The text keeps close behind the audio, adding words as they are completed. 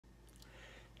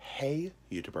Hey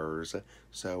YouTubers,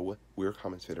 so Weird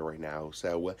Comments video right now.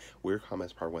 So Weird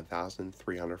Comments part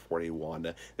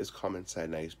 1341. This comment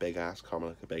said, nice big ass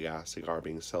comment like a big ass cigar,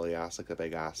 being silly ass like a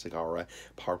big ass cigar.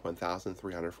 Part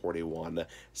 1341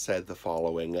 said the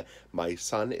following: my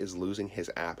son is losing his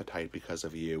appetite because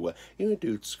of you. You know,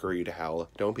 dude, screw you to hell.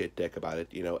 Don't be a dick about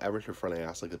it. You know, ever so friendly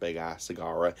ass like a big ass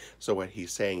cigar. So what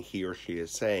he's saying, he or she is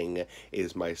saying,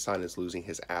 is my son is losing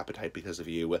his appetite because of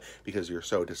you, because you're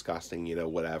so disgusting, you know,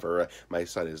 whatever. My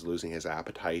son is losing his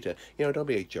appetite. You know, don't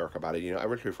be a jerk about it. You know,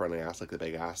 ever to be friendly ass like the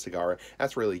big ass cigar.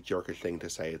 That's a really jerkish thing to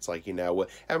say. It's like, you know,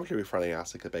 ever to be friendly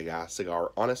ass like the big ass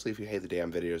cigar. Honestly, if you hate the damn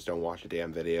videos, don't watch the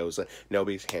damn videos.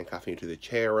 Nobody's handcuffing you to the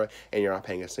chair, and you're not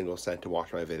paying a single cent to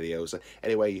watch my videos.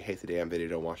 Anyway, you hate the damn video,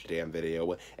 don't watch the damn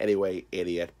video. Anyway,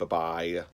 idiot, bye-bye.